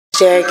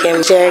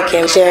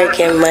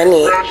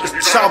JairGetMoney.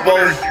 Choppo,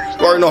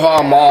 working on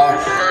how I'm all.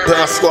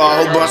 Bell squad,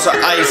 a whole bunch of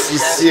ice and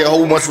shit, a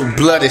whole bunch of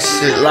blood and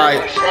shit.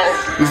 Like,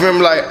 you feel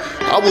me? Like,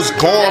 I was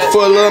gone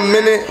for a little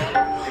minute.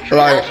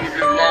 Like,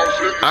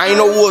 I ain't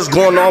know what was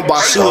going on, but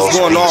I see what's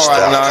going on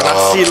right now. And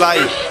I see,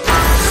 like,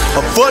 a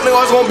fuck nigga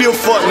always gonna be a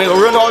fuck nigga. A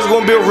real nigga always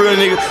gonna be a real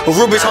nigga. A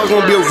real bitch always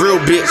gonna be a real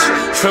bitch.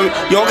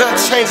 You don't gotta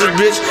change this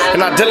bitch,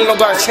 and I definitely don't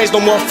gotta change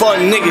no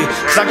motherfucking nigga.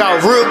 Cause I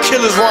got real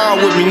killers around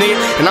with me, nigga.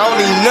 And I don't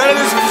need none of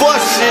this fuck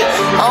shit.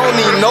 I don't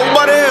need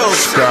nobody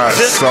else.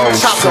 Just chop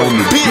the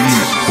beat,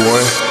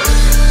 boy.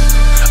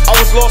 I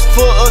was lost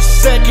for a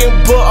second,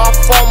 but I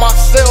found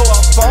myself.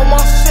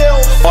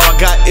 All I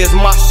got is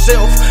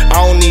myself.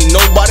 I don't need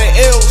nobody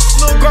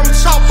else. LIL GRIMY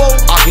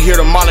CHXPO. I can hear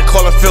the molly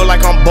calling, feel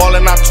like I'm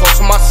ballin'. I talk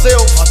to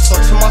myself.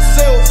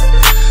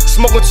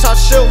 Smoking top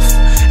shelf,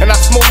 and I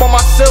smoke by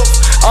myself.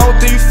 I don't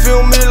think you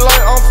feel me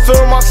like I'm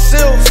feeling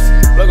myself.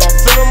 Like I'm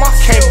feeling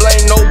myself. Can't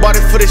blame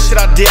nobody for this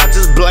shit I did. I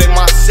just blame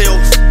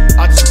myself.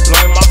 I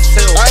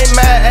ain't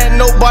mad at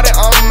nobody.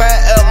 I'm mad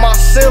at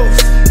myself.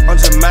 I'm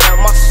just mad at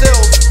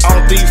myself. I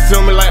don't think you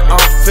feel me like I'm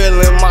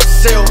feeling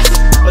myself.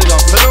 Like I'm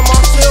feeling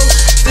myself.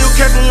 Still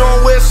catching you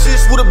on West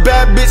 6 with a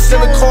bad bitch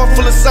in a car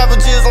full of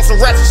savages on some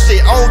ratchet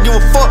shit. I don't give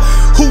a fuck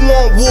who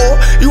want war.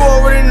 You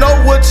already know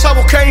what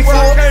trouble came for.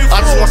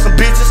 I just want some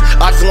bitches,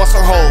 I just want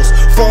some hoes.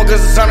 Phone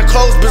guns, designer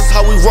clothes, business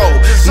how we roll.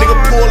 Nigga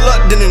pull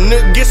up, then the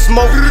nigga get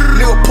smoked.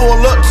 Nigga pull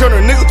up, turn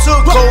a nigga to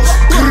a ghost.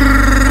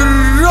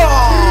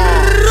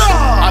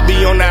 I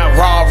be on that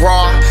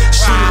rah-rah,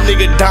 shoot a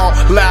nigga down,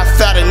 laugh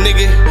at a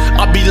nigga.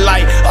 I be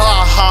like,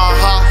 ah ha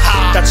ha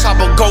ha. That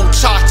chopper go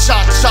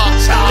cha-cha-cha.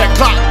 That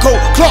Glock go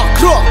clock.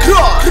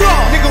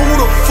 Nigga, who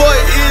the fuck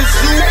is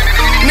you?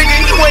 Nigga,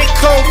 you ain't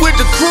come with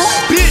the crew,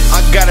 bitch.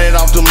 I got it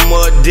off the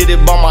mud, did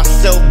it by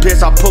myself,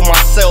 bitch. I put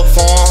myself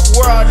on.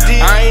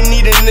 I ain't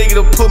need a nigga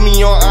to put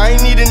me on. I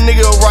ain't need a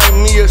nigga to write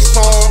me a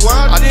song.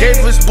 I gave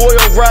this boy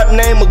a rap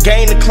name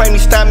again to claim he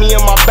stabbed me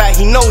in my back.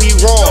 He know he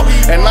wrong,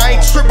 and I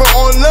ain't tripping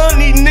on none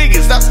of these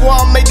niggas. That's why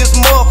I made this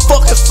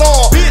motherfucking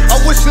song. I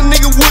wish a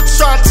nigga would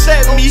try to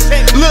check me.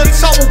 Little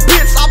Choppo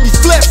bitch, I be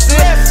flexing.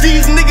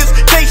 These niggas,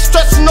 they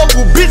stressing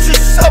over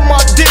bitches. Suck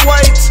my dick while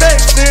I ain't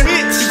texting.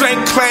 You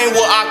can't claim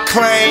what I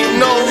claim.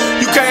 No,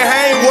 you can't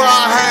hang where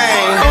I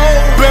hang.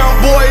 Bound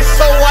boy,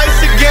 so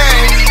ice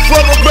again.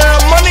 Rubber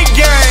band money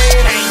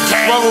gang.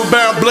 Rubber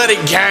band bloody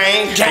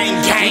gang.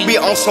 We be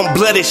on some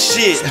bloody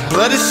shit.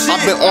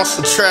 I've been on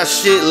some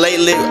trash shit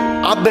lately.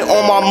 I've been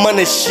on my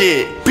money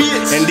shit.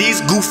 And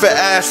these goofy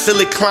ass,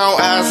 silly clown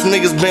ass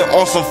niggas been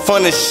on some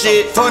funny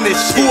shit.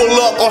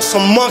 Pull up on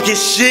some monkey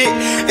shit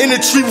in the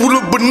tree with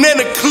a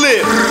banana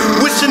clip.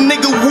 Wish a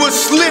nigga would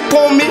slip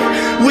on me.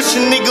 Wish a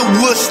nigga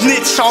would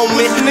snitch on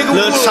me.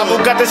 Lil Choppo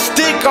got the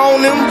stick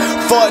on him.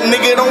 Fuck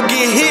nigga don't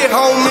get hit,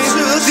 homie.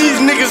 These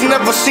niggas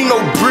never seen no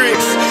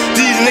bricks.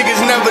 These niggas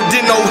never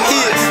did no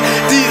hits.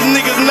 These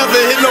niggas never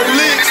hit no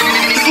licks.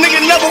 This nigga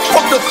never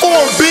fucked a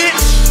form,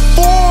 bitch.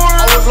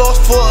 I was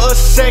lost for a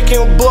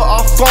second, but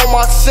I found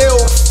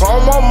myself.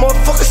 Found my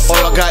motherfucking self.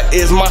 All I got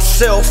is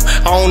myself.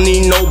 I don't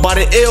need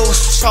nobody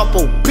else.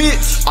 Choppo,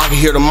 bitch. I can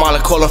hear the molly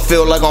calling,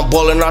 feel like I'm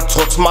ballin'. I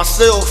talk to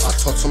myself.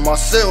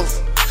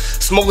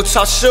 Smoke a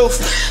top shelf,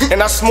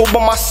 and I smoke by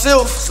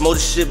myself. Smoke the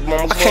shit by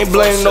myself. I can't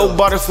blame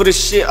nobody for the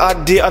shit I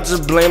did. I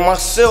just blame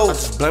myself. I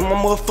just blame my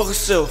motherfucking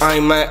self. I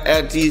ain't mad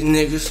at these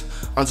niggas.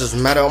 I'm just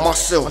mad at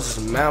myself. I'm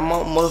just mad at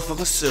my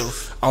motherfucking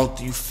self. I don't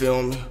think you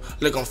feel me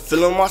like I'm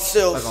feeling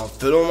myself. I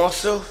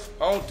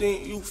don't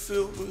think you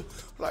feel me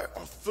like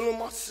I'm feeling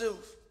myself.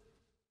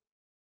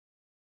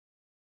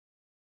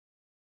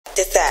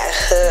 This that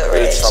hood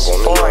rich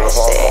boy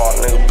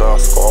shit. Nigga,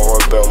 bound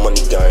squad, bell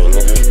money gang,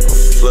 nigga.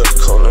 Flips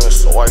coat, nigga,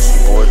 so icy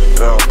boy,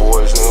 bound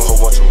boys, nigga, whole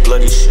bunch of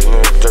bloody shit,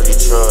 nigga, dirty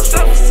drugs,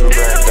 nigga, flew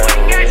back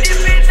down, nigga.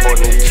 Fuck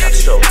nigga,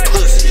 catch your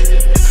pussy.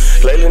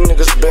 Lately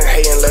niggas been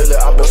hating, lately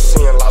I've been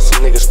seeing lots of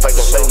niggas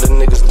faking. Lately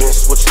niggas been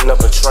switching up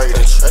and trading.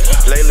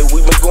 Lately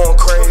we been going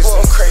crazy.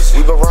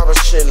 We been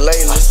robbing shit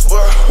lately.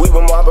 We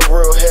been mobbing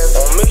real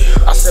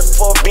heavy. I said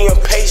fuck being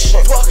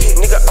patient.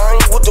 Nigga, I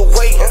ain't with the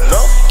waiting.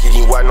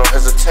 Getting white, no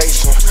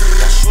hesitation.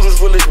 That shooters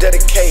really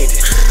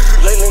dedicated.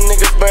 Lately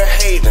niggas been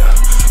hating,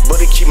 but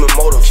it keep me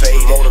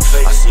motivated.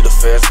 I see the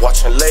feds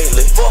watching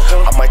lately.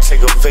 I might take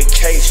a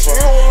vacation.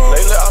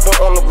 Lately I've been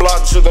on the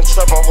block jugging,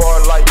 trapping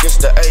hard like it's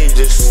the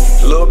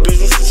 80s. Little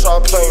bitch used to try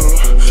to play me.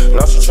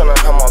 Now she tryna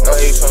have my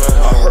baby.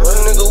 I heard a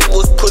nigga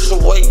was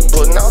pushing weight,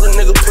 but now the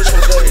nigga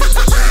pushing daisies.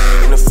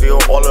 In the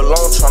field all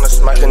alone, tryna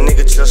smack a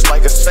nigga just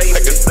like a safety.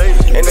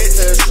 And the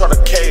feds try to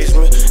cage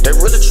me. They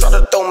really try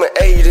to throw me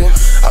 80.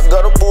 I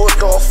got a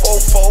bulldog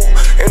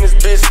 4-4, and this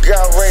bitch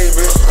got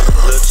rabies.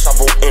 Lil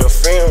Choppo in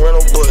fan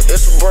rental, but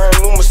it's a brand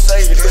new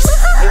Mercedes.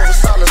 Moving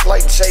silence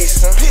like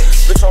Jason.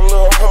 Bitch on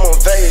Lil Home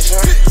Invasion.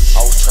 I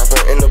was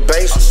trapping in the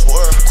basement.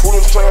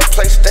 Coolin' playing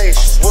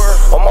PlayStation.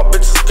 All my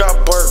bitches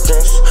got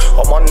Birkins.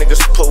 All my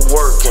niggas put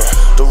work in.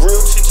 The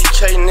real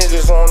TTK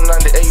niggas on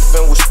 98th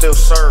and we still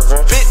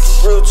serving.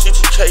 Real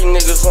TTK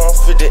niggas on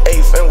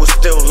 58th and we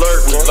still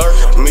lurking.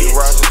 Me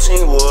rising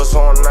team was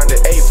on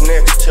 98th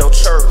next till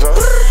chirping.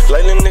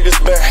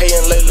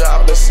 Lately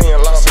I've been seeing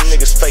lots of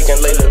niggas faking.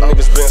 Lately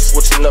niggas been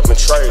switching up and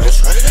trading.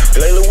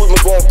 Lately we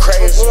been going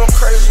crazy.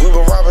 We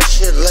been robbing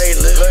shit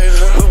lately.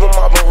 We been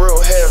mobbing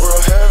real heavy.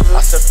 I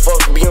said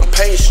fuck being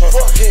patient.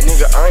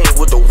 Nigga, I ain't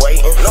with the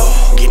waiting.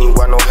 Getting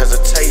why no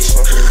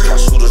hesitation.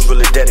 My shooters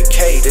really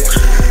dedicated.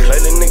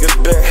 Lately niggas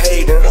been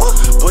hating,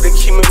 but it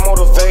keep me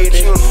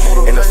motivated.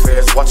 And the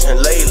feds watching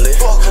lately.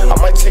 I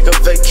might take a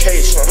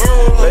vacation.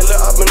 Lately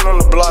I've been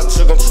on the block,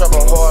 jugging,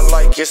 trapping hard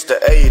like it's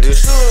the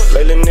 80s.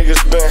 Lately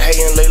niggas been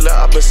hating. Lately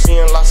I've been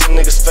seeing lots of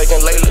niggas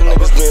faking. Lately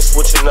niggas been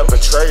switching up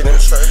and trading.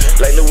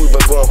 Lately we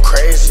been going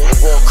crazy. We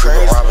been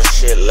robbing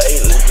shit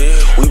lately.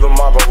 We been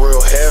mobbing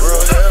real heavy.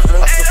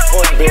 I said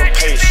fuck being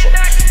patient.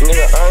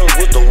 Nigga, I ain't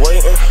with the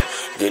waiting.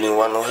 Didn't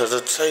want no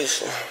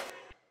hesitation.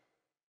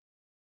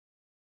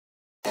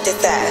 Did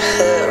that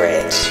hood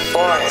rich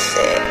foreign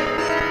shit.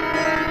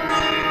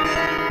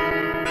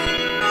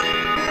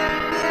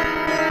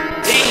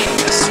 Damn,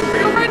 that's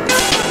surreal right now.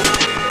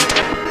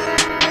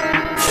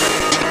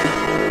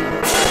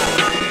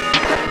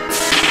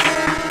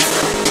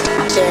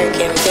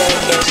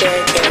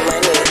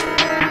 JairGetMoney.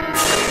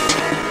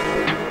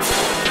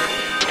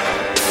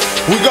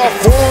 We got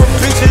foreign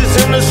bitches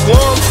in the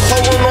slums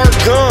holding our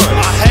guns.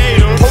 I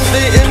hate them.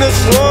 Posted in the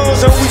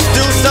slums and we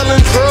still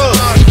selling drugs.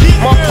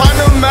 My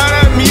partner mad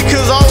at me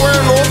cause I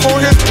ran off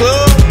on his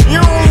club.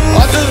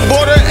 I just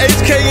bought an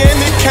HK and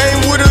it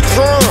came with a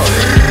drum.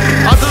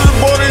 I just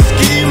bought a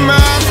ski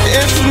mask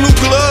and some new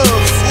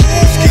gloves.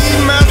 Ski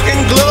mask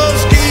and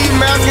gloves, ski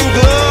mask and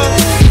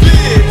gloves.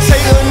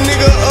 Take a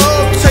nigga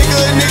up, take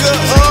a nigga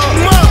up.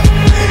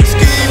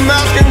 Ski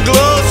mask and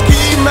gloves,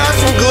 ski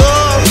mask and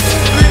gloves.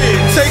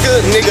 Take a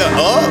nigga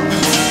up.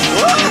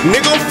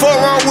 Nigga fuck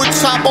around with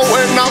Chapo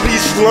and now he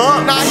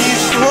slump.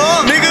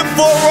 Nigga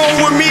fuck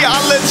around with me, I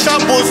let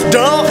Chapos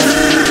dump.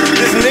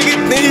 This nigga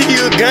think he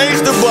a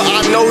gangster, but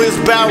I know his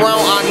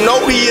background, I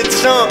know he a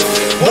chump.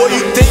 Boy,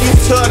 you think you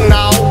tough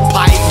now?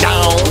 Pipe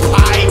down.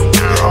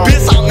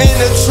 Bitch, I'm in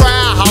the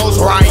trap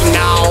house right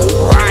now.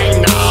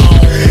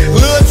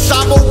 Lil'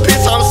 Chapo,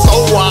 bitch, I'm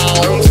so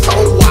wild.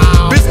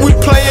 Bitch, we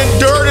playing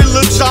dirty,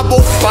 Lil'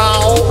 Chapo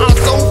foul. I'm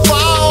so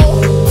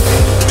foul.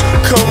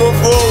 Coming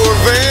for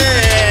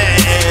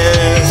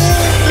revenge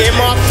in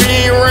my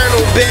fiend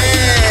rental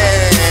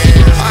band.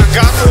 I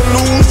got some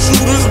new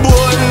shooters,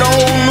 but no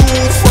new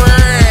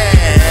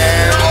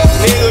friends.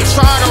 Nigga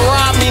try to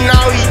rob me,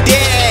 now he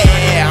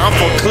dead. I'm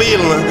from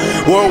Cleveland,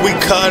 where we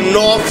cutting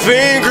off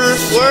fingers.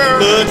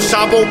 Lil'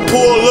 Chapo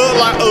pull up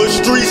like a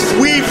street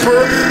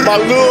sweeper. My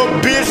little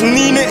bitch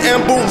Nina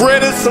and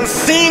Beretta, some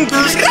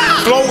singers.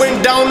 Flowing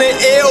down the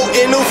L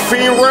in a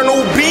fiend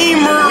rental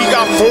Beamer. We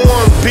got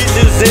foreign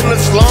bitches in the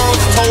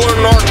slums,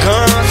 towing our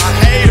guns. I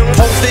hate them.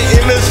 Posted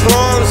in the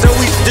slums and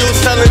we still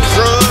selling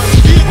drugs.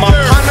 My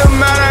partner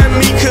mad at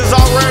me cause I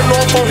ran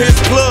off on his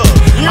plug.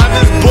 I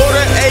just bought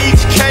an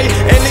HK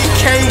and it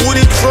came with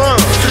a drum.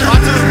 I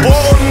just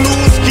bought a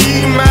new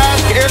ski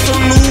mask and some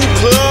new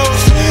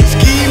gloves.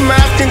 Ski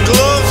mask and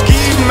gloves, ski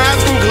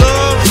mask and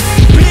gloves.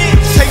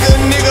 Take a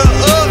nigga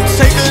up,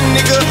 take a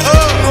nigga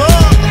up.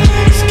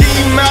 Ski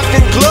mask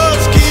and gloves,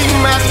 ski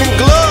mask and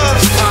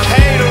gloves. I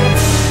hate them.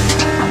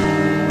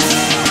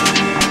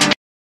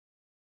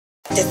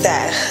 Did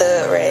that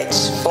hood rich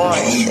foreign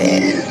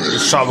shit.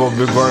 Chapo,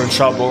 Big Grimy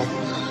Chapo,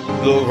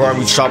 Lil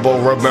Grimy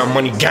Chapo, Rubber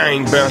Money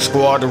Gang, Band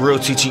Squad, The Real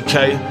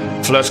TTK,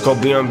 Flexco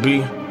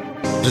BMB.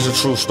 This is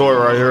a true story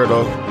right here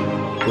though.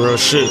 Real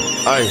shit.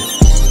 Ayy.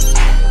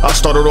 I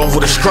started off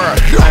with a scrap.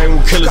 I ain't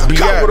with killers be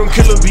at. Where them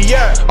killers be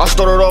at? I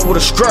started off with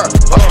a scrap.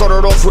 I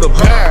started off with a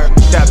bag.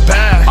 That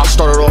bag. I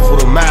started off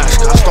with a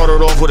mask. I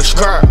started off with a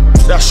scrap.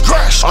 That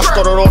scratch. I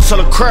started off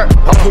selling crack.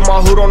 I put my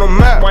hood on the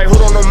map. My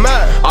hood on the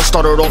map. I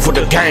started off with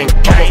the gang.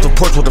 I'm off the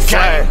porch with the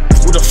flag.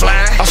 With the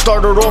flag. I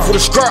started off with a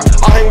scrap.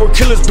 I hang where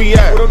killers be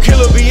at. Where them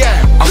killers be at?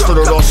 I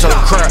started off selling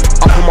crack.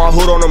 I put my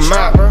hood on the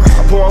map. I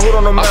put my hood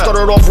on the map. I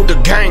started off with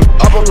the gang.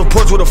 Up on the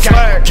porch with a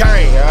flag.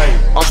 Gang.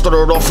 I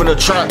started off in the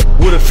trap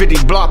with a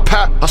 50 block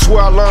pack. I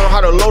swear I learned how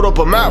to load up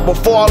a map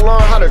before I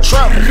learned how to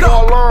trap. Before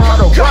I learned how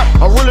to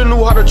rap, I really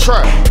knew how to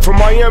trap. From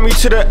Miami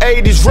to the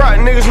 80s, rap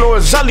niggas know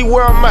exactly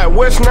where I'm at.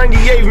 West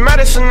 98,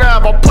 Madison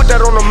Ave, I put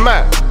that on the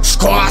map.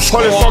 Squad,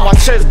 Hundreds on my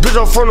chest, bitch,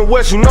 I'm from the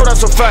West, you know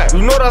that's a fact.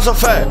 You know that's a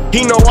fact.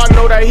 He know I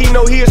know that, he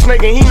know he a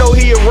snake and he know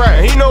he a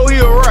rat. He know he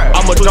a rat.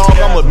 I'm a dog,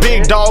 I'm a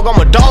big dog, I'm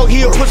a dog,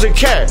 he a pussy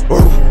cat.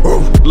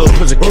 Little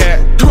pussy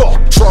cat.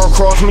 Try to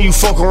cross me, you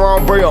fuck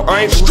around, break your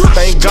ankles.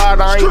 Thank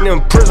God I ain't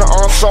in prison,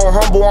 I'm so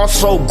humble, I'm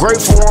so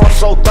grateful, I'm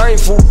so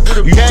thankful.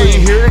 You can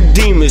hear the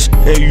demons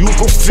and you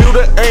can feel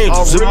the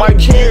angels. In my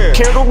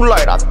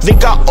candlelight, I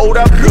think I owe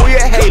that boy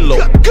a halo.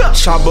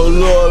 Chopper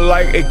look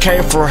like it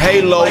came from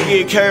Halo.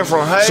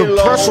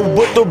 Suppressor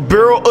with the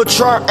barrel a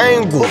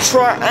triangle.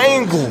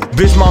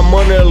 Bitch, my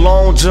money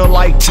long just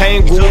like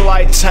Tangle.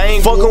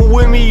 Fucking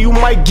with me, you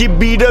might get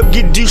beat up,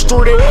 get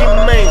destroyed, and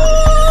get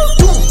mangled.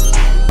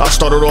 I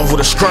started off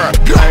with a scrap.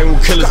 I ain't where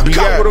killers be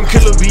at. Where them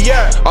killers be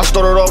at. I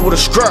started off with a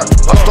scrap.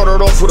 I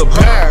started off with a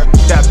bag.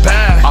 That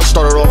bag. I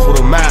started off with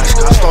a mask.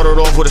 I started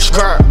off with a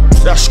scrap.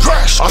 That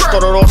scratch. I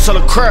started off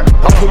selling crack.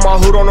 I put my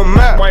hood on the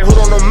map. My hood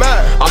on the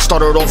map. I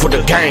started off with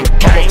the gang.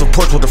 I'm off the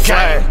porch with the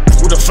flag.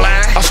 With the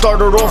flag. I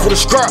started off with a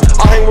scrap.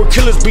 I hang where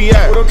killers be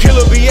at. Where them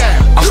killers be at.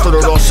 I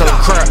started off selling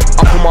crack.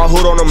 I put my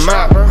hood on the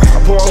map. I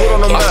put my hood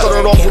on the map. I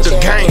started off with the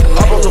gang.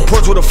 I'm off the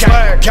porch with a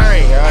flag.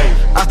 Gang.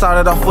 I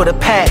started off with a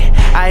pack.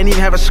 I ain't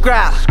even have a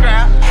scrap.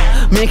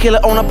 Me and Killer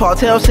on a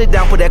partel, sit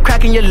down, put that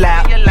crack in your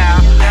lap.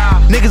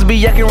 Niggas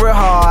be yakking real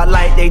hard,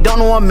 like they don't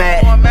know I'm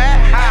at.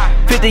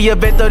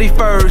 50th and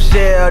 31st,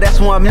 yeah, that's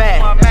where I'm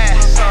at.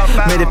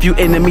 Made a few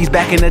enemies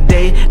back in the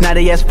day, now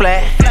they ass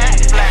flat.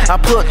 I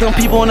put them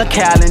people on the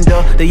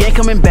calendar, they ain't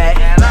coming back.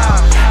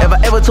 If I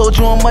ever told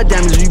you I'm a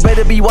damage, you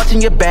better be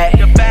watching your back.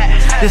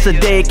 This a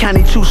Dade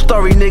County true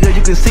story, nigga,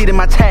 you can see it in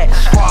my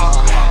tax.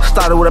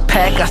 Started with a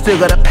pack, I still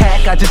got a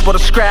pack, I just bought a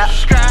scrap.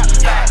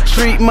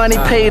 Street money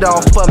paid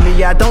off for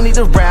me, I don't need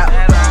to rap.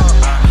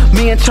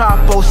 Me and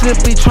Chapo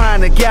simply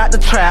trying to get out the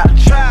trap.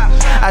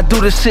 I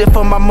do this shit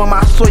for my mama,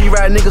 I swear you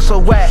right nigga so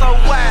whack.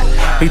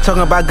 He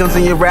talking about guns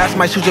in your raps,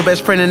 might shoot your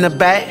best friend in the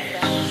back.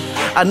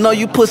 I know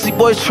you pussy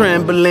boys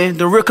trembling,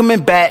 the real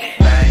coming back.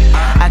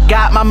 I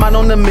got my mind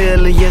on the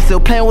million, still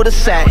playing with a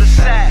sack.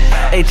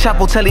 Hey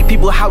Chapo telling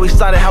people how we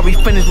started, how we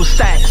finished with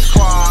stacks.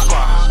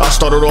 I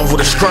started off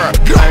with a scrap.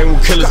 I ain't where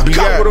killers be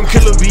at. Where them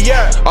killers be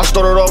at. I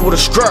started off with a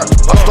scrap.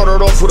 I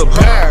started off with a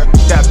bag.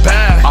 That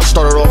bag. I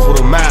started off with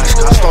a mask.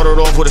 I started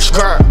off with a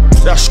scrap.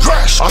 That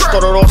scratch. I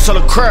started off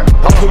selling crack.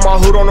 I put my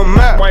hood on the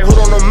map. My hood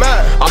on the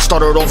map. I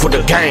started off with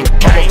the gang.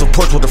 I'm off the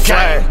porch with the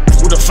flag.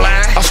 With the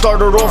flag. I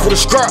started off with a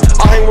scrap.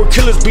 I ain't where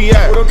killers be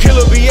at. Where them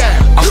killers be at.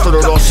 I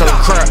started off selling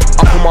crack.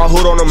 I put my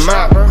hood on the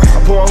map. I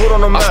put my hood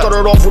on the map. I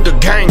started off with the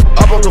gang.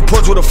 I'm off the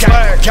porch with a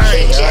flag.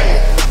 Gang.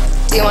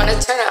 Do you want to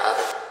turn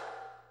up?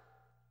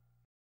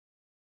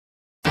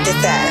 It's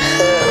that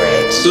hood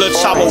rich. Lil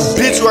Chavo,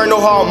 bitch, you already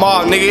know how I'm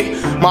mob, nigga.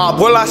 My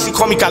abuela, she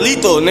call me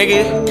Calito,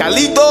 nigga.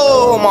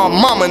 Calito, my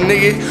mama,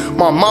 nigga.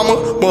 My mama,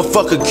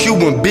 motherfucker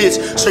Cuban, bitch.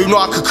 So you know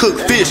I could cook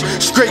fish.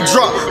 Straight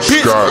drop,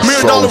 bitch. $1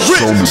 million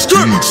rich.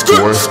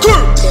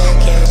 Skirt.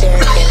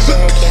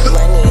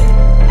 JairGetMoney.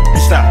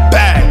 It's that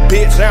bag,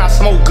 bitch. Now I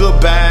smoke good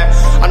bag.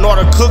 I know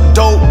how to cook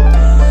dope.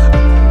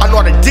 I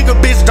know how to dig a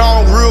bitch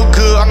down real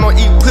good. I know how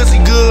to eat pussy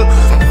good.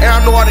 And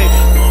I know how to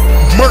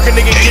murk a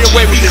nigga get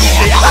away with this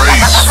shit.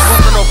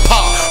 Murking no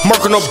pop,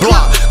 murking no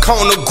block,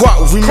 counting the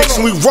guap, we mix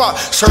and we rock,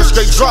 shirt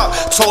straight drop,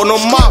 told no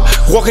mop,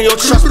 walking your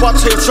trust spot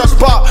to your trust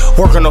spot,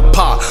 working the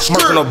pop,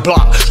 murking the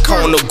block,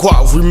 counting the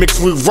guap, we mix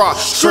and we rock,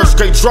 shirt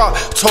straight drop,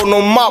 told no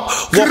mop,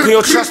 walking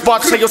your trust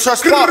spot to your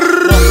trust spot,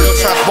 walking your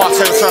trust spot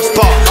to your trust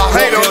spot, I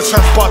hate your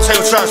trust spot to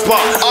your trust spot,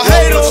 I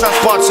hate your trust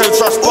spot to your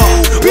trust spot,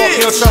 walking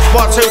your trust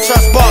spot to your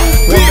trust spot,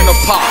 working the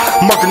pop,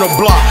 murking the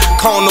block,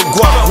 counting the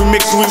guap, we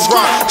mix and we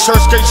rock, shirt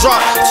straight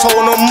drop,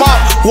 told no mop,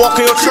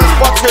 walking your trust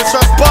spot to your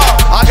trust spot.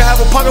 I can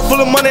have a pocket full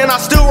of money and I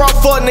still run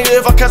fuck nigga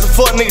if I catch a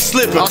fuck nigga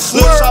slipping.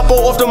 Lil Chapo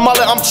off the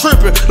molly, I'm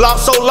tripping. Loud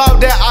so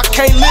loud that I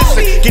can't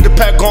listen. Get the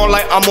pack going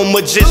like I'm a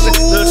magician.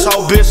 Lil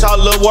Chapo bitch, I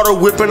love water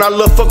whipping, I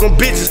love fucking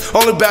bitches.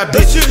 Only bad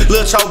bitches.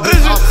 Lil Chapo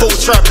bitch, I full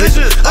trap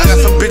bitches. I got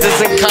some bitches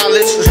in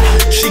college.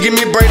 She give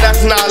me brain,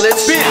 that's knowledge.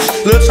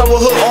 Bitch, Lil Chapo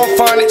hook on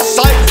phonics.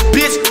 Psych,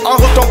 bitch, I'm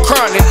hooked on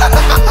chronic.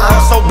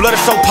 I'm so bloody,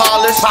 so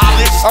polished.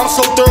 I'm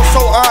so thorough,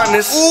 so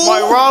honest.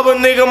 My robber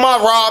nigga, my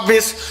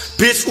Robins.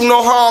 Bitch, you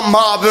know how I'm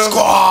mobbing.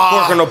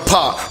 Working the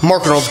pop,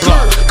 marking the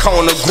block,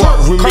 calling the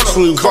guap, we mix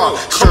and we rock,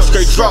 shirt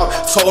straight drop,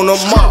 told no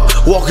mop,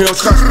 walking your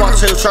trap spot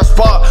to your trap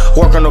spot,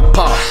 working the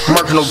pop,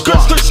 marking the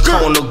block,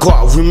 calling the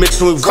guap, we mix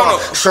and we rock,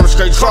 shirt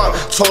straight drop,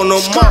 told no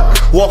mop,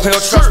 walking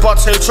your trap spot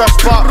to your trap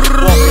spot,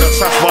 walking your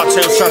trap spot to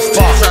your trap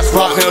spot,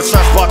 walking your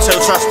trap spot to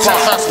your trap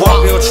spot,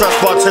 walking your trap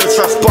spot to your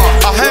trap spot,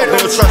 I hate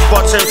your trap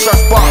spot to your trap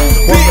spot,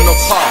 working the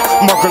pop,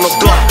 marking the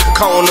block,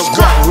 calling the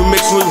guap, we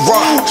mix and we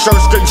rock, shirt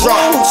straight drop,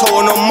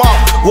 told no mop,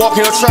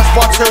 walking your trap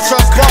spot to your trap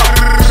spot.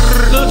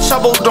 Lil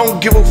Chapo don't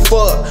give a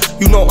fuck,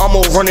 you know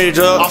I'ma run it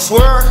up. I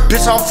swear,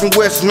 bitch, I'm from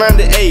West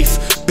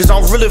 98th. Bitch,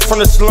 I'm really from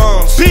the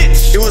slums.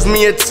 Bitch, it was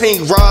me and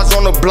Tink rides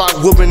on the block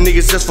whooping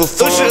niggas just for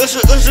fun.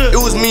 It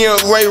was me and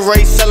Ray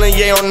selling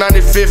yay on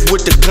 95th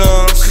with the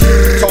guns.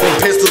 Towing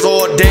pistols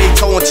all day,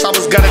 towing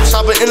choppers, got a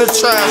chopper in the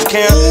trash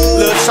can.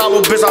 Lil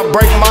Chapo, bitch, I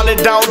break Molly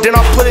down, then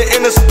I put it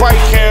in the Sprite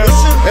can.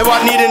 If I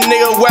need a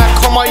nigga whack,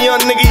 call my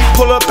young nigga, he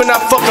pull up in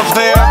that fucking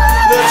van.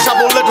 Lil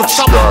Chapo, let the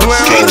chopper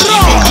blend.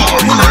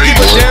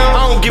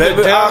 I don't give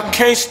a damn, I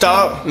can't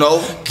stop,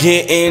 no.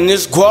 Get in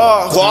this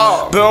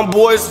guap. Them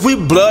boys, we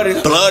bloody.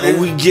 When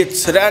we get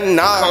to that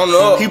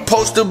knock, he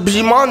supposed to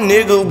be my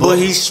nigga, but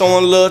he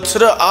showing love to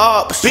the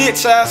ops.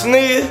 Bitch ass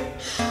nigga.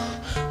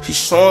 He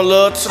showing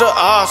love to the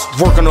eyes,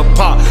 working the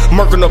pot,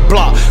 murking the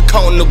block,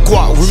 counting the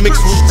guap,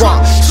 remixing with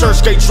rock, search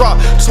skate drop,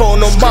 towing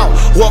them out,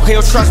 walking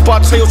your trash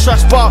spot, tell your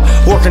trash spot,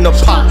 working the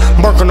pot,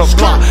 murking the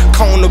block,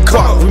 counting the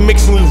guap,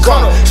 remixing with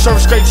rock,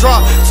 search skate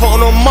drop, towing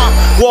them out,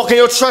 walking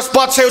your trash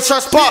spot, tell your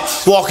trash spot,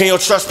 walking your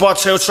trash spot,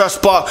 tell your trash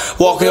spot,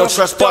 walking your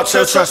trash spot,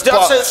 tell your trash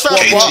spot,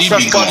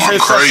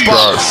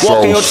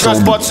 walking your trash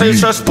spot, tell your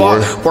trash spot,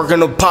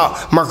 working the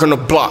pot, murking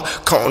the block,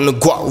 counting the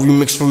guap,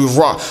 remixing with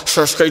rock,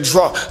 search skate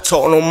drop,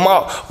 towing them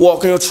out.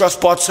 Walking your trust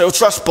spot, tell your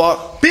trust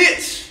spot,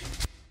 bitch.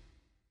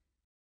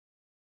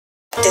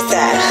 Did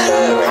that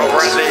hood I'd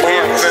rather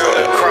hear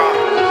family cry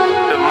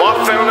than my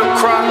family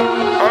cry.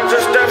 I'm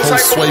just that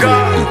type of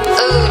guy.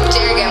 Ooh,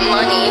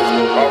 JairGetMoney.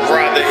 I'd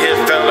rather hear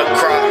family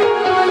cry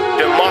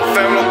than my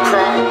family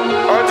cry.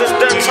 I'm just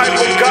that type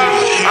of guy.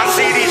 I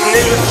see these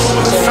niggas through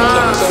the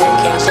signs.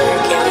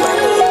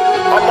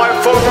 I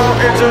might fuck around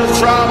and just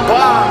drive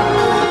by.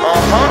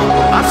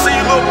 I see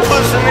little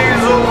pussy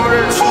niggas over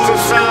there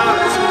choosing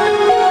sides.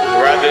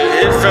 Rather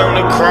his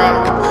family cry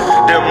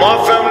than my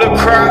family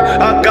cry.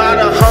 I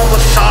got a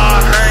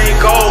homicide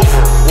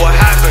hangover. What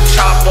happened,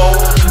 Chapo?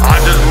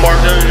 I just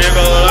murdered a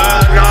nigga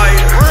last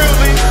night.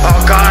 Really? I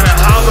got a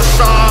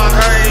homicide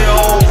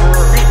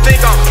hangover. You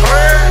think I'm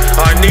playing?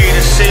 I need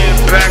to sit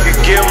back and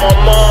get my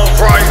mom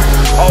right.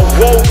 I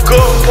woke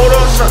up, put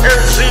up some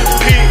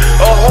MCP,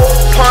 a whole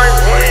pint,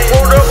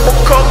 pulled up a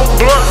couple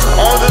blunts.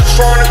 I'm just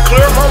trying to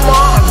clear my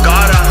mind. I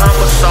got a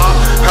homicide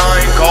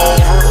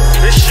hangover.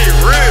 This shit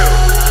real.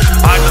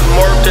 I just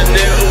murked a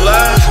nigga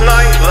last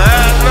night.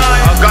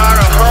 I got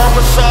a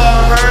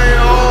homicide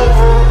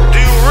hangover. Do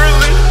you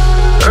really?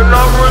 And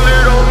I really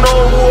don't know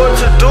what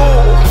to do.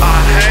 I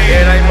hate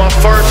it, ain't my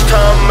first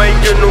time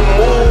making a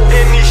move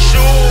in these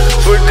shoes,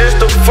 but this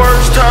the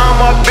first time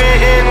I've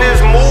been in this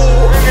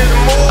mood.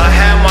 I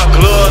had my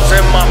gloves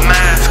and my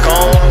mask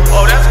on.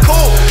 Oh, that's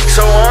cool.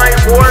 So I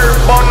ain't worried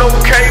about no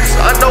case.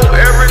 I know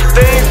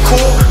everything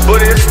cool,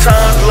 but it's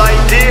times like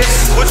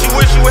this. What you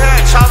wish you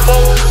had, Chapo?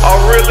 I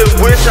really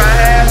wish I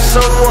had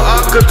someone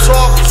I could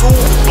talk to,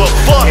 but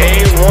fuck,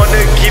 he ain't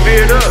wanna give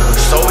it up,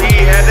 so he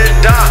had to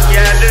die.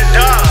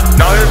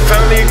 Now his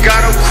family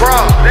gotta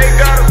cry. They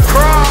gotta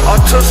cry. I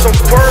took some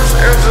purse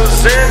and some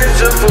Xanax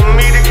just for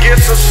me to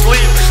get some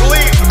sleep.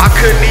 I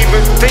couldn't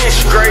even think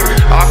straight.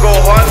 I go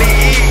hardly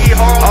eat.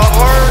 I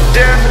heard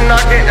death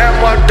knocking at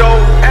my door.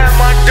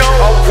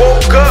 I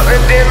woke up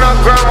and then I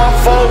grabbed my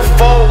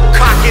phone,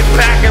 cock it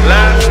back, and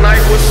last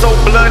night was so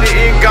bloody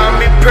it got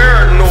me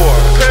paranoid.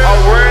 I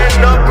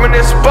ran up in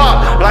this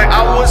spot like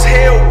I was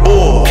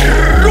Hellboy.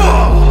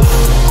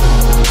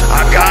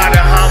 I got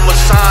a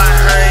homicide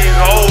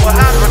hangover. What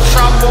happened,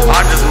 Chapo?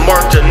 I just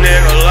murked a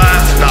nigga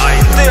last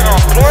night. You think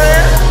I'm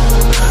playing?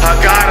 I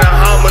got a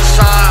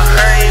homicide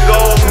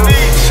hangover. Me,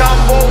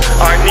 Chapo.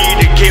 I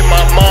need to get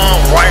my mom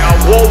right. I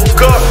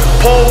woke up,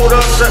 pulled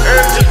up some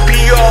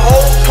MGP, a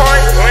whole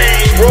pint,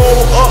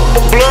 roll up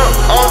a blunt.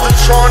 I'm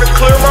just trying to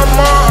clear my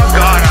mind. I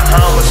got a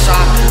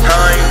homicide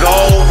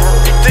hangover.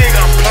 You think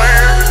I'm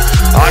playing?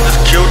 I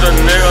just killed a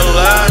nigga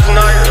last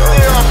night. You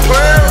think I'm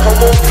playing?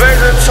 Homo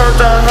Vader turned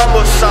to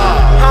homicide.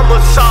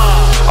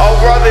 I'd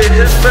rather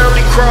his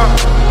family cry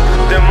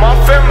than my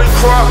family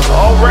cry.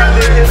 I'd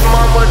rather his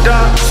mama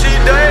die. She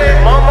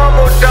dead. My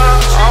mama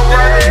died. I'd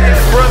rather his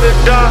brother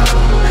die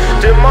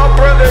than my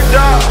brother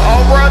die.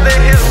 I'd rather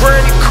his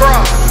granny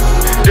cry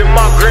than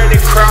my granny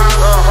cry.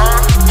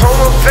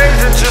 Homo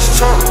Vader just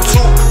turned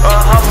to a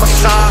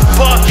homicide.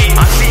 Fuck it.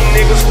 I see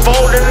niggas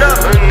folding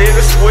up and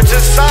niggas switching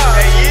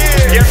sides.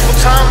 Guess what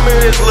time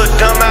it is, little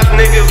dumbass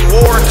niggas?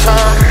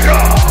 Wartime.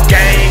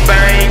 Gang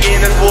banging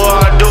is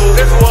what I do.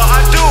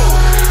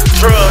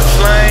 Drug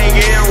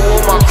slanging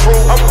with my crew.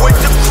 I'm with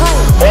the crew.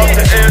 Off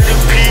the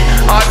MGP,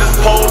 I just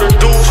pulled a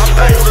deuce.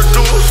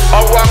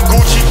 I rock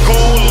Gucci, Goo,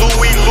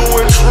 Louis, Lou,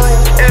 and True.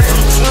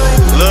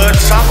 Lil'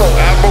 Chapo,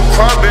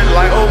 Abercrombie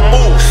like a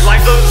moose.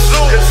 Like a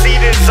zoo. Can see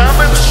this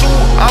zombie shoot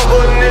out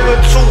a nigga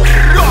too.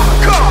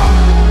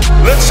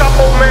 Lil'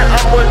 Chapo, man,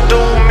 I'ma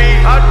do me.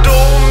 I do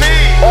me.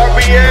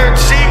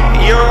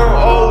 RBNG, young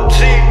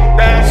OG,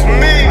 that's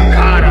me.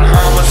 Got a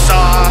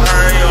homicide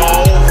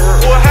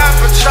hangover. What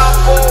happened,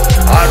 Chapo?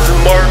 I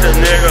just murdered a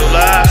nigga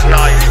last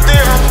night. You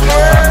think I'm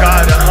playing? I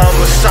got a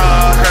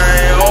homicide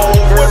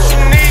hangover. What you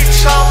need,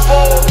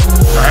 Chapo?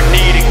 I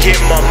need to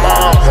get my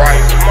mom right.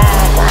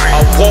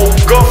 I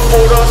woke up,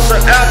 pulled up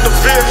some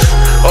activists,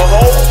 a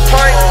whole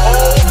pint,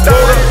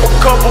 pulled up a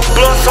couple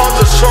blunts. I'm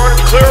just trying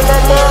to clear my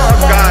mind.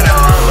 I got a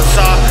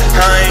homicide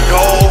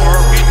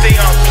hangover. You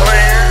think I'm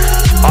playing?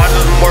 I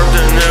just murdered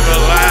a nigga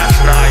last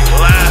night.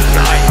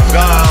 I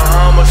got a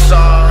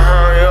homicide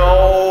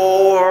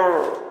hangover.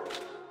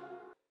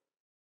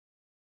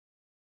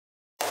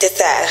 Did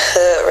that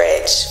hood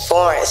rich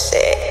foreign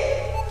shit.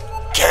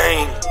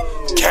 Gang.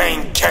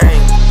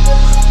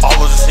 I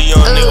was just a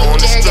young nigga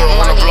on the street,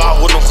 on the block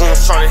with no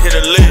goons trying to hit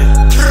a lick.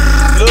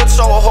 Lil'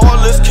 so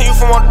heartless, came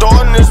from my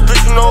darkness,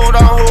 bitch, you know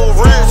that whole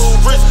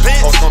rich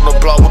bitch. I was on the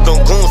block with them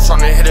goons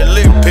trying to hit a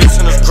lick,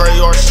 bitch, in this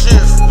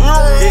Graveyardshift.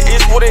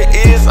 It's what it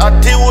is. I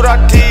did what I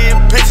did,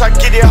 bitch. I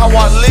get it how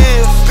I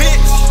live,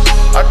 bitch.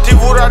 I did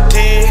what I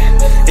did.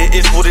 It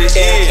is what it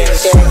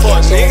is.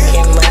 Fuck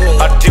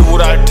nigga. I did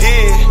what I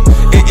did.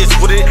 It is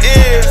what it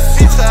is.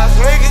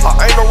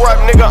 I ain't no rap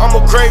nigga, I'm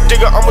a grave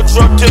digger, I'm a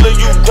drug dealer,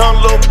 you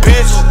dumb little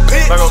bitch.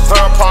 Like a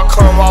vampire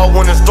come out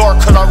when it's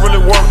dark, cause I really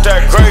work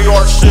that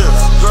graveyardshift.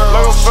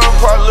 Like a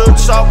vampire, Lil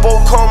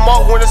Chapo come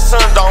out when it's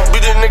sundown.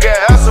 Beat a nigga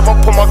ass if I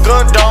put my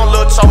gun down.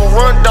 Lil Chapo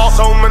run down,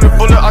 so many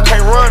bullets I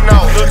can't run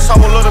out. Lil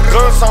Chapo love the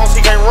gun sounds,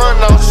 he can't run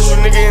out. Shoot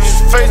a nigga in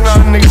his face, now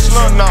the nigga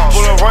snug now.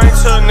 Bullet rain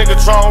to a nigga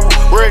drawn,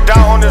 red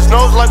down on his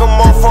nose like a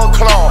motherfucking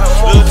clown.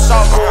 Lil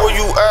Chapo, where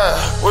you at?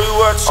 Where you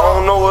at? I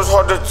don't know, it's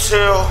hard to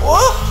tell.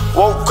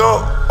 Woke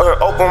up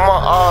and opened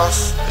my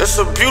eyes. It's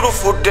a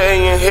beautiful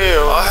day in here.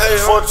 I hate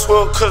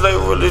 412 cause they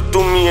really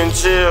threw me in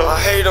jail. I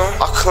hate them.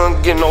 I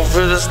couldn't get no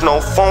visits,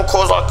 no phone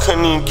calls, I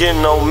couldn't even get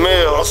no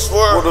mail. I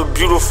swear. What a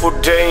beautiful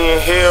day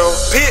in here.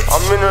 Bitch.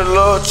 I'm in a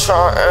love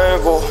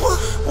triangle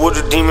with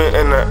a demon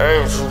and an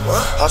angel.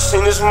 I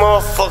seen this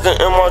motherfucker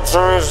in my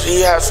dreams.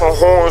 He had some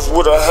horns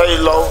with a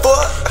halo.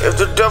 If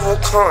the devil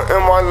come in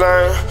my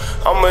lane,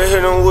 I'ma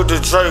hit him with the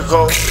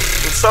Draco.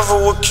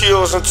 Suffer with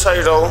kills and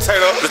Tato.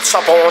 The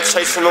chopper on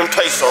chasing them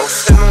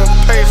pesos.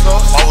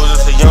 I was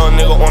just a young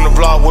nigga on the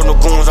block with the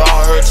goons out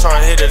here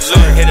trying to hit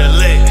a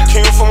lick.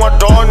 Came from my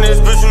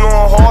darkness, bitch, you know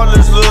I'm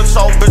heartless. Little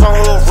talk, bitch, I'm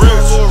real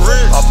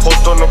rich. I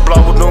post on the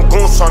block with them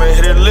goons trying to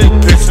hit a lick,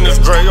 bitch, in this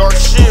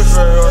graveyardshift.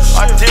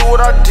 I did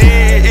what I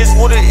did, it's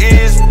what it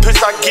is.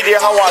 Bitch, I get it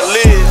how I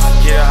live.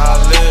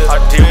 I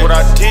did what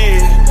I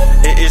did,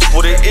 it is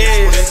what it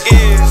is.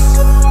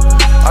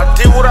 I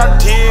did what I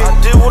did,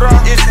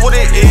 it's what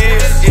it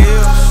is.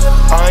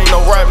 I ain't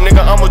no rap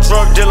nigga, I'm a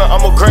drug dealer,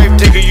 I'm a grave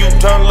digger, you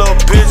done little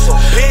bitch.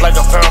 Like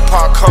a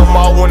vampire come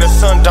out when the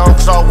sun down,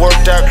 cause I work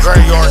that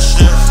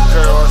graveyardshift.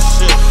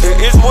 It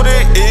is what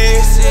it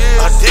is.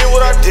 I did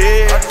what I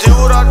did,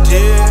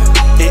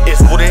 it is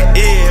what it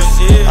is.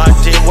 I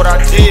did what I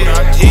did,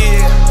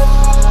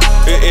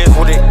 it is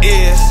what it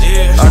is.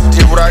 I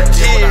did what I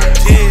did,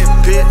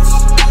 bitch.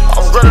 I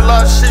regret a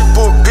lot of shit,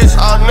 but bitch,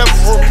 I'll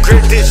never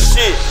regret this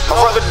shit.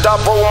 I'd rather die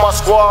broke with my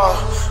squad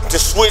than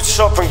switch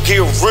up and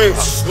get rich.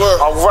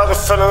 I'd rather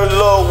fall in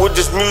love with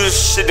this music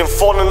shit than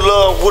fall in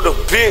love with a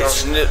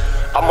bitch.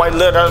 I might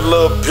love that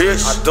little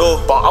bitch, I do,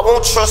 but I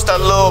won't trust that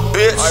little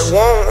bitch. I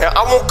won't, and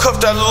I won't cuff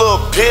that little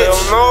bitch.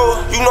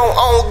 No, you know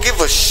I don't give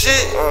a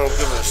shit.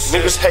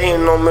 Niggas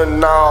hating on me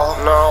now,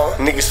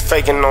 niggas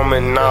faking on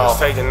me now.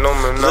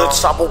 Lil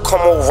Chapo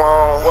come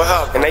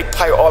around, and they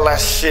pipe all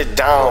that shit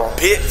down.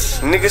 Bitch,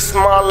 niggas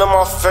smile in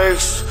my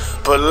face,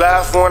 but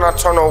laugh when I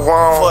turn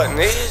around. What,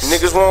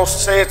 niggas won't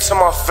say it to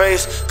my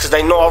face, cause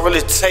they know I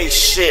really take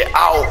shit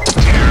out.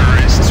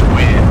 Terrorists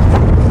win.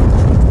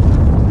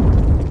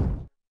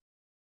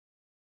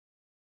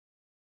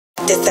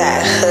 Did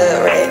that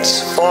hood rich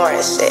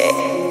foreign shit.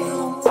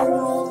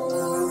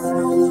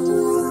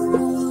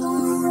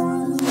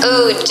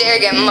 Ooh,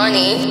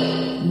 JairGetMoney.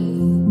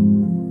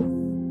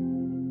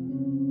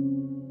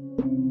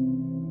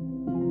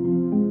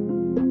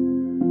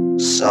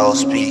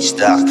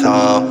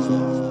 Soulspeech.com.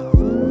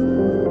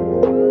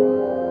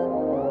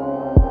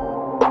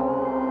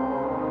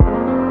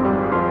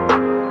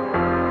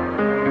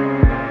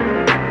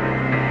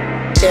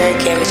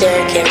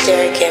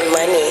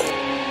 JairGetMoney.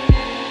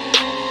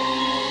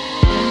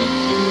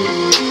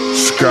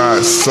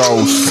 Got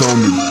sauce on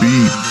the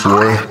beat,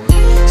 boy.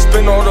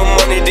 Spend all the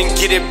money, then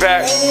get it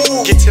back.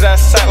 Get to that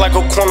sack like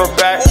a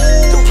cornerback.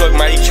 The plug,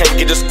 man, he can't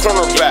get his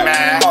cornerback.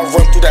 I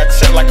run through that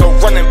check like a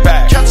running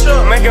back.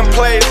 Making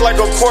plays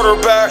like a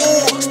quarterback.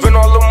 Spend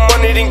all the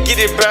money, then get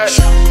it back.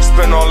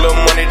 Spend all the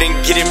money, then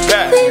get it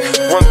back.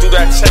 Run through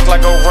that check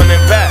like a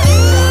running back.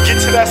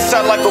 Get to that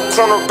sack like a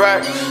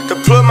cornerback. The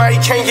plug, man, he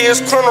can't get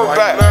his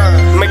cornerback.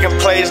 Making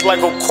plays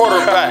like a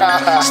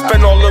quarterback.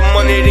 Spend all the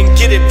money, then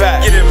get it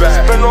back.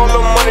 Spend all the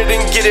money,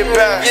 then get it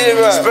back.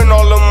 Spend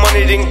all the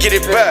money, then get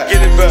it back.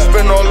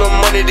 Spend all the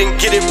money, then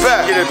get it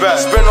back.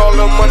 Spend all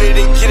the money,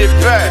 then get it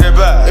back.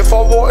 If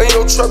I walk in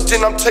your trap,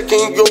 then I'm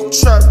taking your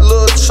trap.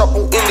 Lil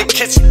Chapo in the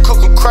kitchen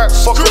cooking crack.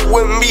 Fucking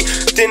with me,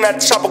 then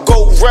that chopper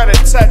go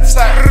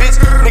rat-a-tat-tat.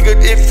 Bitch, nigga,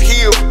 if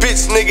he a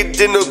bitch, nigga,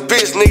 then a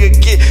bitch, nigga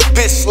get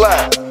bitch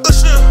slapped.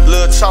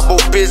 Lil Chapo,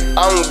 bitch,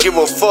 I don't give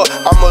a fuck.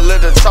 I'ma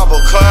let the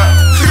chopper clap.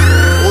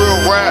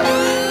 Real rap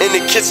in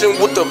the kitchen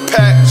with the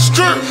pack.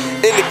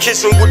 In the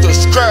kitchen with the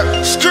scrap.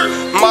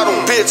 Model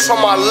bitch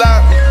on my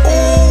lap.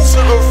 Ooh,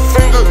 trigger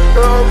finger,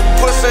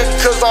 pussy,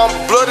 cause I'm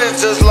blooded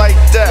just like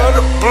that.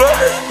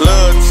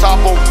 Lil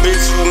Chapo,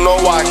 bitch, you know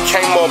I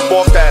came up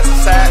off that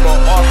sack.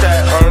 Off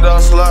that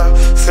 $100 slide,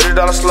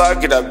 $50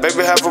 slide. Get that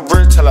baby half a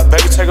brick, tell that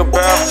baby take a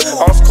bath.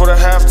 I'm scored a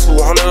half,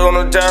 200 on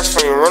the dash.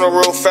 Ain't running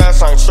real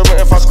fast, I ain't tripping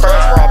if I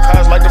crash. Or I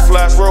pass like the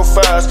flash real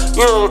fast.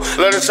 You know,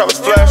 let the chopper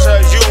splash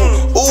at you.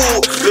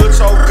 Ooh, Lil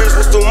Chapo, bitch,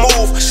 what's the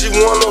move? She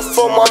wanna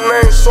fuck my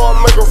name, so I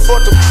make her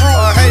fuck the crew.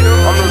 I hate her,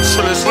 I'm the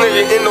trillest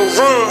nigga in the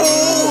room.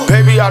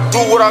 Baby, I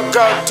do what I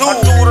gotta do.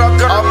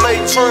 I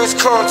make dreams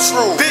come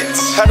true. Bitch,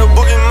 had a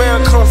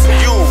boogeyman come for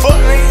you. Fuck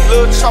me,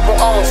 little chopper,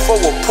 I don't fuck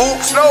with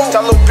poops. No,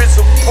 that little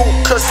bitch a poop,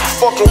 cause she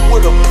fucking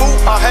with a poop.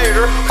 I hate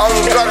her, I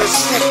don't gotta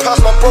shoot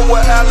past my bro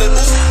with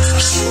Alex.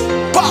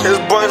 His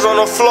brains on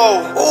the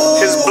floor,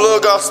 his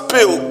blood got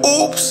spilled.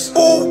 Oops,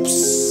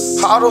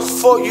 oops. How the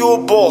fuck you a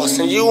boss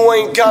and you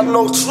ain't got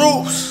no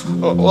troops?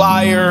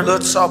 Liar. Little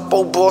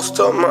Chapo bossed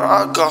up, man.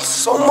 I got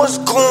so much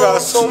goon,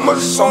 so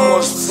much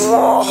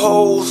front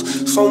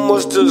hoes, so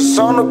much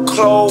designer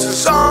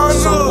clothes, so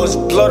much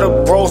blood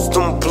of bros,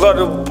 them blood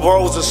of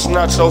bros that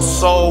snatch your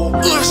soul.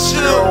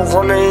 Shit,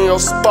 run in your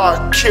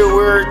spot, kill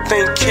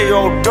everything, kill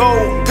your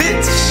dough,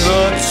 bitch.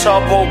 Little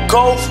Chapo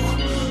ghost.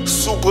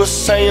 Super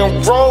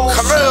Saiyan Rose,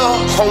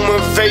 home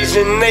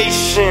invasion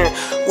nation,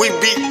 we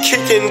be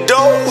kicking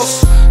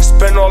doors.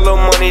 Spend all the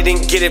money, then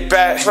get it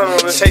back.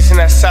 Chasing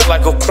that side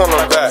like a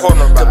cornerback.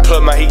 The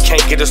plug man, he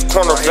can't get his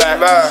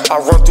cornerback. I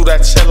run through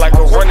that shit like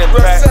a running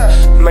back,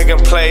 making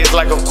plays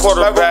like a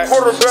quarterback.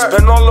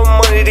 Spend all the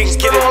money, then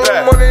get it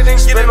back.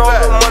 Spend all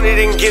the money,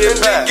 then get it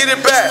back.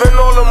 Spend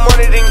all the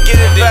money, then get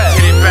it back.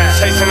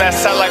 Chasing that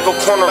side like a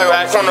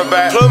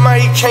cornerback. Plug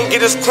man, he can't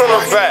get his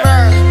cornerback,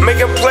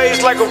 making plays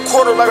like a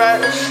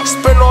quarterback.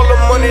 Spend all the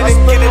money, then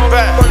get it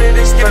back.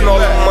 Spend all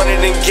the money,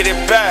 then get it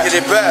back.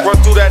 Run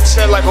through that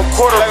shit like a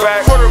quarterback.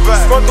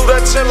 Run through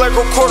that shit like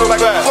a quarterback.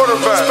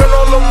 Spend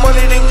all the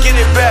money, then get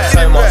it back.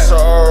 Take my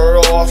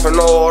shirt off and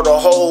all the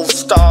hoes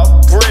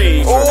stop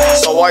breathing.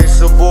 So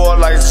ice a boy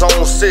like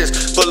Zone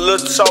 6, but Lil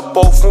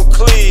Chapo from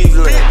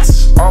Cleveland.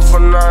 I'm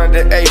from 9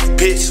 to 8,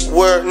 bitch,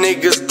 where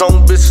niggas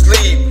don't be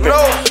sleeping. No,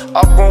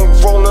 I been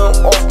rolling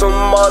off the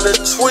molly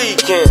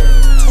tweaking.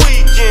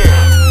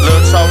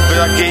 Lil Chapo, bitch,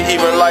 I get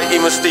even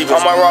Steven.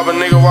 I might rob a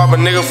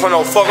nigga for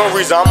no fucking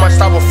reason. I might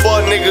stop a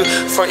fuck nigga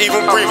for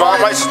even breathing. I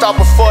might stop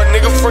a fuck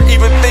nigga for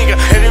even thinking.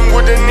 Hit him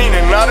with a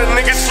Nina, not a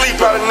nigga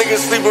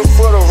sleeping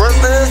for the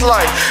rest of his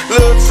life.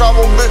 Lil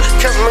Chapo, bitch,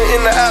 catch me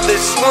in the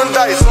atlas, shooting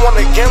dice,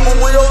 wanna gamble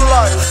with your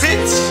life,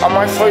 bitch. I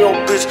might for your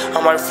bitch,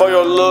 I might for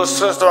your little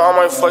sister, I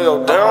might for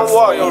your damn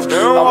wife,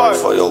 I might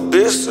for your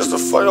bitch sister,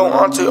 for your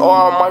auntie, or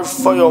I might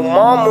for your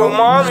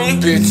mommy.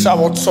 Bitch, I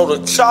will told the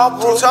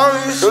chopper,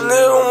 the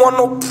nigga don't want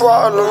no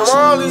problem.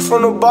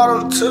 From the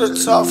bottom to the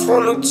top,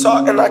 from the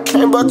top, and I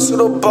came back to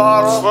the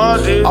bottom.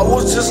 I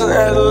was just in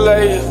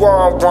LA, where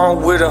I'm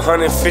wrong with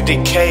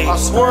 150K. I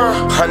swear,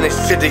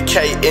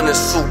 150K in a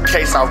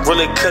suitcase. I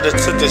really could've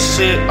took the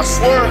shit. I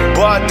swear,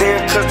 but I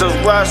didn't, cause the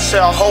rap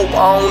shit. I hope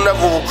I don't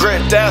never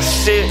regret that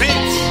shit.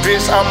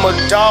 Bitch, I'm a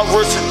dog,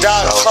 rich to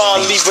die,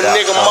 trying to leave a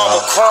nigga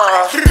mama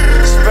crying.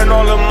 Spend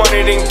all the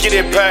money, then get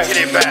it back.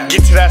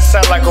 Get to that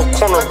side like a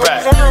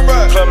cornerback.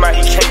 Plug man,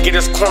 he can't get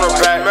his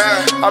cornerback.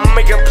 I'm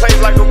making plays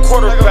like a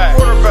quarterback.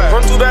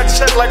 Run through that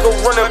shit like a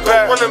running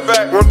back.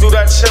 Run through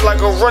that shit like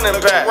a running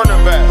back.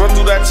 Run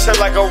through that shit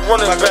like a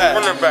running back.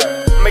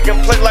 Making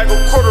plays like a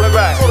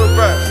quarterback.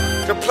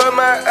 The plug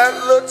man at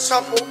Lil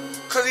Chapo,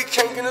 cause he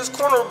can't get his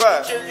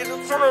cornerback.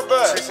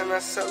 Chasing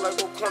that shit like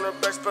a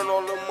cornerback. Spend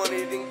all the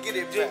money, then get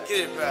it back.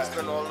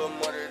 Spend all the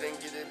money, then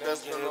get it back.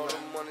 Spend all the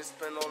money,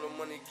 spend all the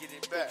money, get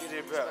it back. Spend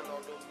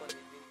all the money,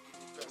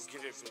 then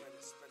get it back.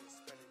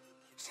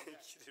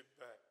 Get it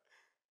back.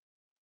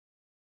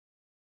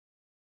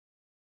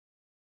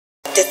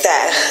 Did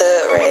that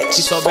hood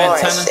rich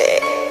foreign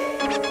shit.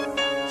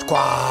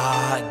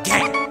 Squad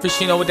gang,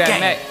 Fishino with that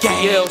Mac.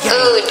 Ooh,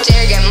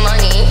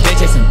 JairGetMoney. They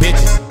chasing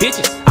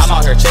bitches. I'm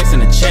out here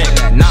chasing a check.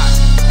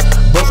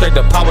 Bro straight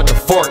the pot with the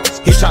fork.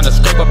 He tryna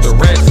scrape up the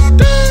rest.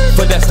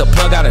 Finesse the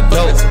plug out of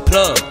dope.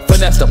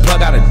 Finesse the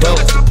plug out of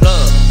dope.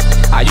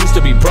 I used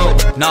to be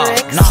broke, nah.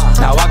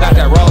 Now I got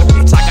that roll,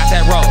 bitch.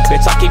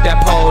 Bitch, I keep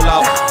that pole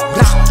out.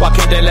 Why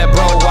can't they let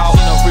bro out?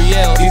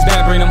 Surreal, these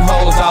men bring them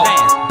hoes out.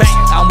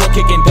 I'm what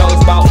kicking those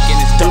bout.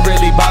 Do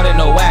really bout it,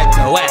 no act.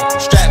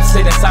 Straps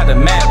sit inside the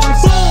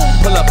mattress.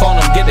 Pull up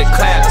on them, get the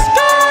claps.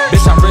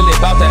 Bitch, I'm really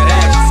about that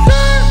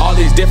action. All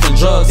these different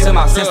drugs in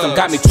my system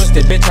got me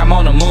twisted, bitch, I'm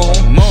on the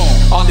moon.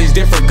 All these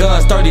different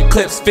guns, 30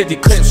 clips, 50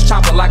 clips,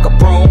 chopping like a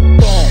broom.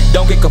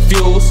 Don't get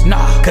confused,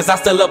 cause I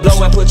still up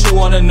blow and put you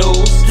on the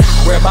news.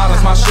 Wear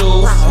bottoms, my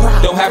shoes.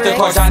 Don't have to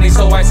call Johnny,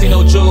 so I see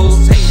no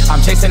jewels.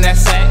 I'm chasing that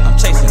sack,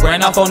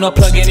 ran off on the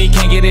plug and he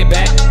can't get it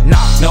back.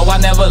 No, I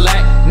never lack.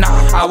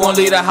 I won't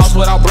leave the house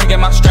without bringing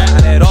my strap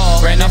at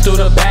all. Ran up through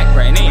the back,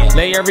 ran in.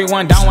 Lay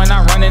everyone down when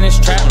I run in this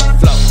trap.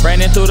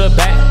 Ran in through the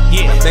back,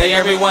 lay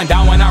everyone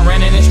down when I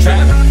ran in this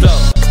trap.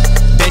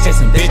 They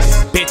chasing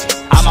bitches.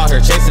 I'm out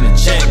here chasing a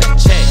check.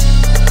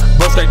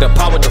 Bro straight the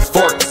pot with the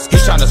fork. He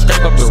tryna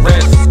scrape up the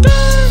rest.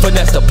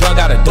 Finesse the plug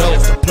out of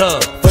dope.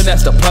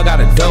 Finesse the plug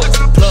out of dope.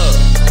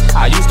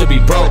 I used to be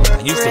broke.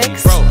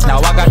 Now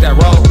I got that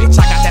roll. Bitch,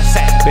 I got that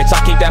sack. Bitch, I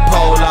keep that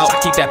pole out.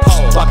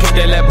 Why can't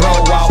they let bro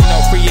out?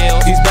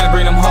 Surreal. These men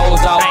bring them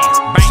hoes out.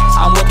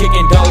 I'm what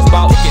kicking those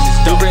bout.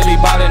 Do really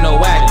bout it, no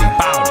act.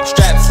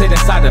 Straps sit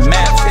inside the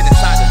map.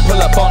 Pull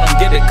up on them,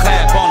 get it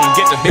clap on them.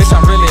 Bitch,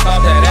 I'm really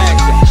about that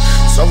action.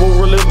 So we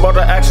really about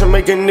the action,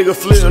 make a nigga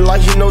flip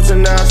like he knows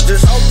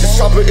gymnastics. This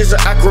chopper is an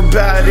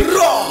acrobatic.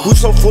 We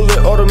so fully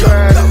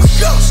automatic.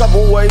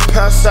 Chopper way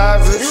past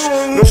savage.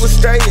 No, we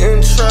stay in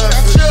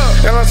traffic.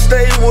 And I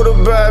stay with a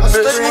bad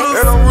bitch.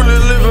 And I'm really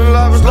living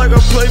lavish like I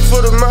play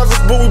for the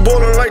Mavericks. But we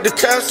ballin' like the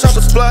cash.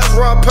 Chopper splash,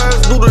 ride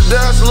past, do the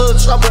dash. Little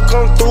chopper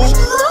come through.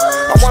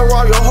 I might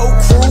rob your whole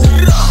crew.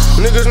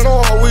 Niggas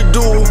know how we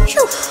do.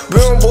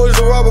 Billin' boys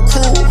to rob a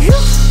crew.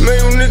 Man,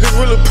 you niggas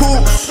really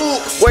poop.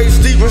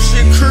 Waist deep and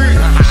shit creep.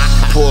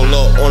 Pull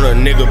up on a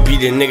nigga,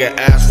 beat a nigga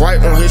ass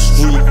right on his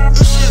street.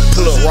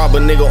 Pull up, rob a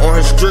nigga on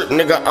his strip,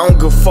 nigga, I don't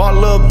give a fuck,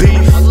 love beef.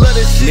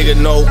 Nigga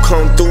know,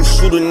 come through,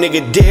 shoot a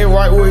nigga dead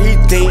right where he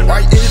think.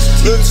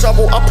 Little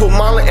trouble, I put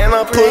Molly and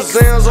I put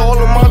Zans all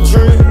in my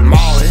dream.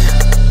 Molly.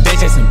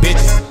 Bitches and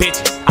bitches.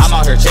 I'm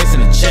out here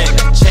chasing a check.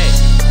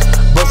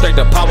 Bro straight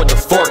the pot with the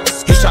fork.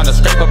 He tryna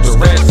scrape up the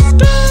rest.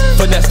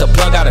 Finesse the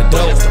plug out of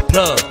dope.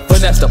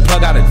 Finesse the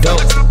plug out of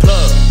dope.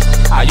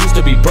 I used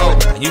to be broke.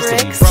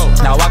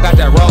 Now I got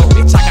that roll.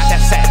 Bitch, I got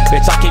that sack.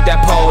 Bitch, I keep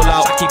that pole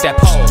out.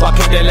 Why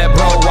can't they let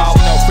bro out?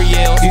 No free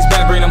L's. These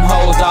men bring them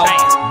hoes out.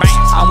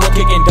 I'm what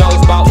kicking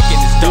those bout.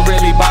 You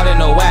really bout it,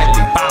 no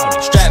waggly.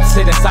 Straps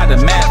sit inside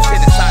the map.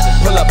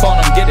 Pull up on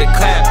them, get it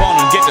clap on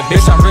them. Get the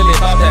bitch, I'm really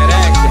about that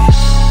action.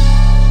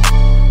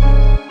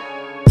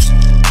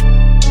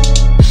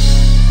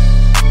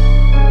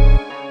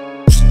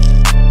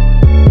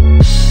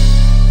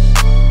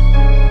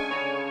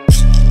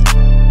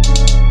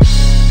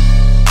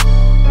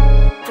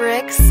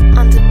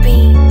 On the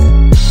beat.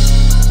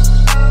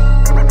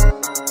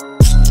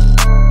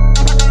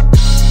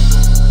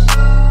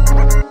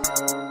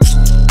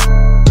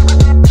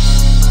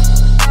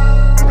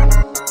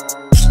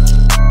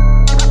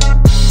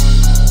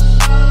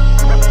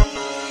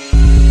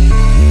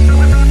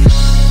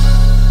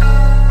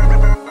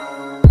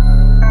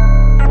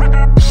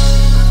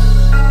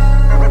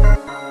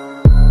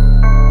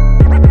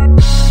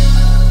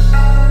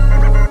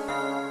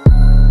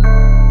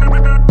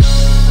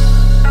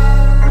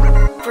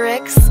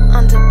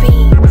 On the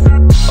beat.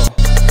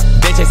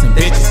 Bitches and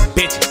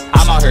bitches.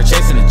 I'm out here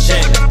chasing a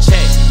check.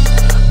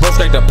 Bro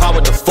straight the pot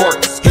with the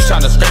fork. He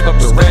tryna scrape up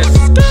the rest.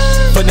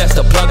 Finesse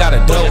the plug out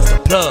of dope.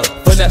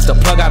 Finesse the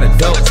plug out of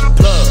dope.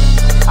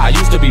 I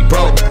used to be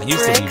broke.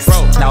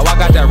 Now I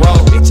got that roll.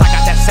 Bitch, I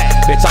got that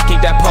sack. Bitch, I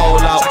keep that pole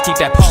out.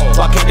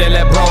 Why can't they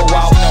let bro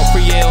out? No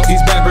free L's.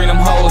 These men bring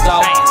them hoes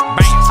out.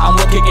 I'm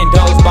what kicking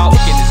those bout.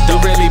 You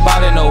really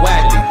bout it, no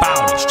waggly.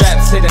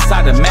 Straps sit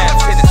inside the map.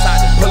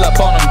 Pull up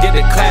on them, get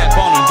it clap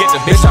on them. Get the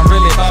bitch, I'm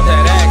really about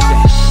that action.